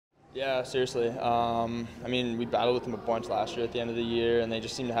Yeah, seriously. I mean, we battled with them a bunch last year at the end of the year, and they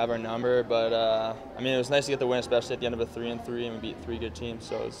just seemed to have our number. But I mean, it was nice to get the win, especially at the end of a 3-3, and we beat 3 good teams.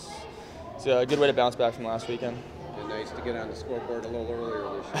 So it's a good way to bounce back from last weekend. And nice to get on the scoreboard a little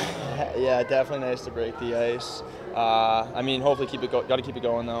earlier this year. Yeah, definitely nice to break the ice. I mean, hopefully got to keep it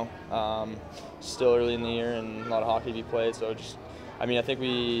going though. Still early in the year and a lot of hockey to be played. So I think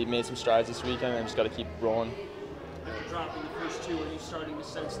we made some strides this weekend, and just got to keep rolling. After dropping the first two, are you starting to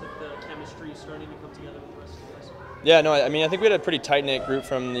sense that the chemistry is starting to come together with the rest of the guys? Yeah, no, I mean, I think we had a pretty tight-knit group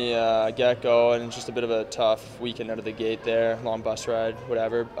from the get-go, and just a bit of a tough weekend out of the gate there, long bus ride,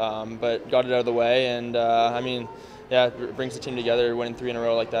 whatever, but got it out of the way, and I mean, yeah, it brings the team together, winning 3 in a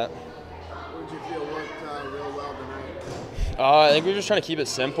row like that. What did you feel worked real well tonight? I think we were just trying to keep it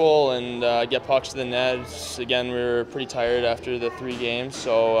simple and get pucks to the net. Again, we were pretty tired after the 3 games,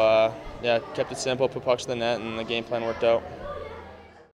 so yeah, kept it simple, put pucks to the net, and the game plan worked out.